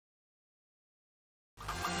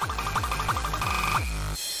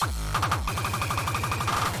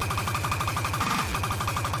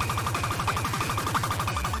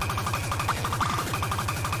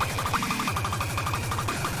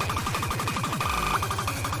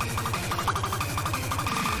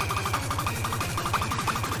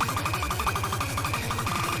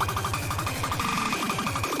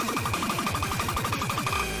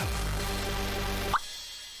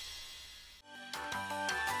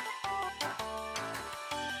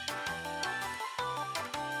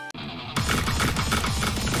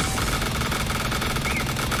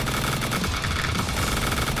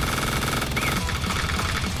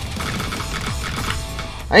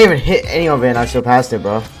I didn't even hit any of it and I still passed it,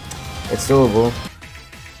 bro. It's doable.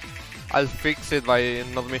 I'll fix it by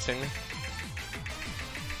not missing.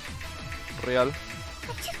 Real.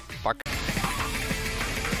 Fuck.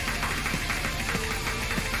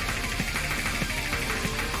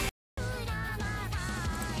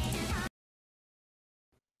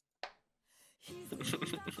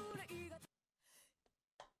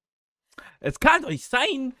 Es kann doch nicht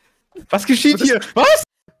sein! Was geschieht hier? Was?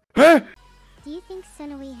 Hä? Do you think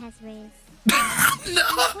Sunaway has Riz? No!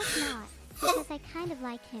 I hope not, because I kind of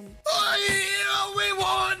like him. Oh, yeah, we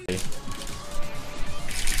won!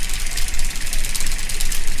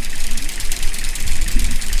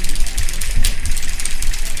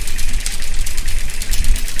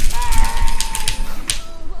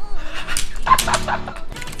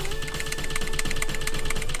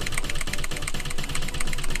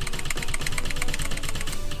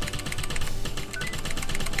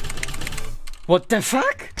 What the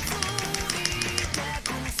fuck?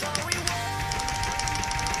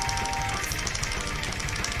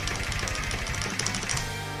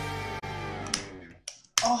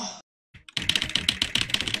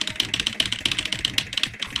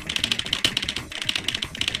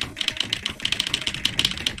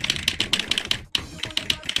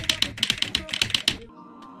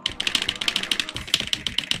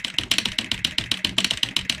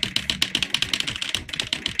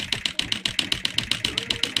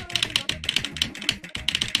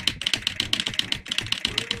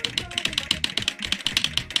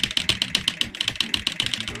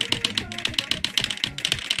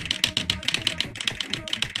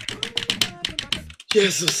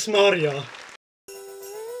 Jesus Maria.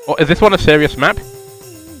 Oh, is this one a serious map?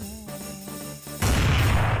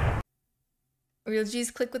 Real G's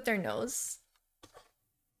click with their nose.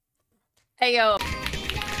 Hey yo.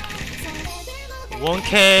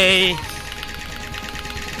 1K.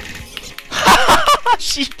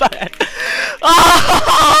 She's bad.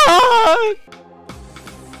 Ah!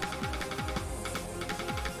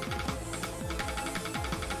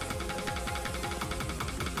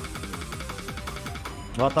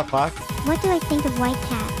 What the fuck? What do I think of White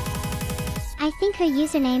Cat? I think her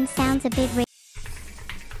username sounds a bit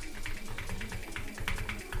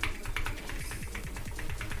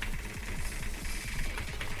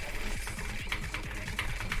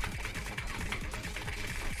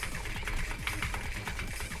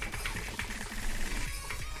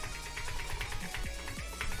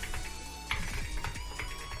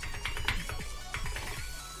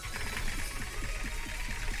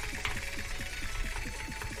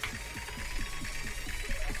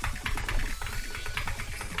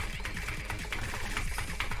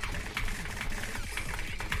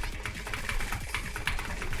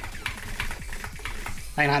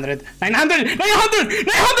 $900.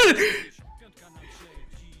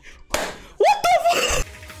 What the fuck?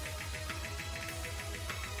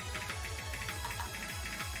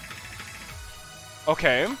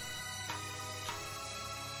 Okay.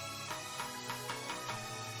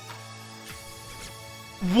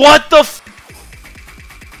 What the f-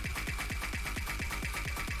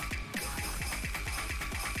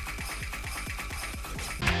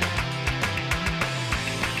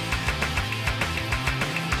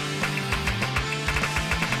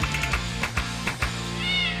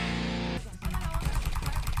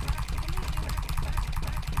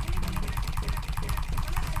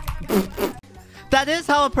 That is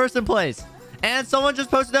how a person plays. And someone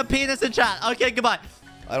just posted a penis in chat. Okay, goodbye.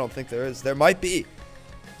 I don't think there is. There might be.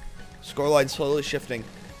 Scoreline slowly shifting.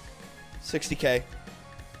 60K.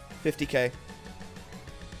 50K.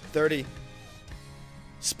 30.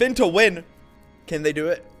 Spin to win. Can they do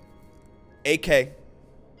it? 8K.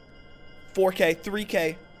 4K.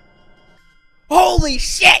 3K. Holy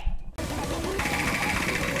shit!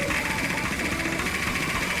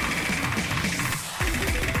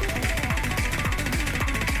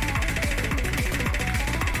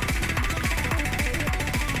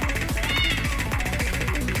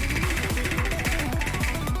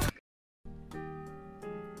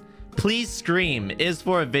 Please scream is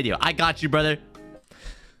for a video. I got you, brother.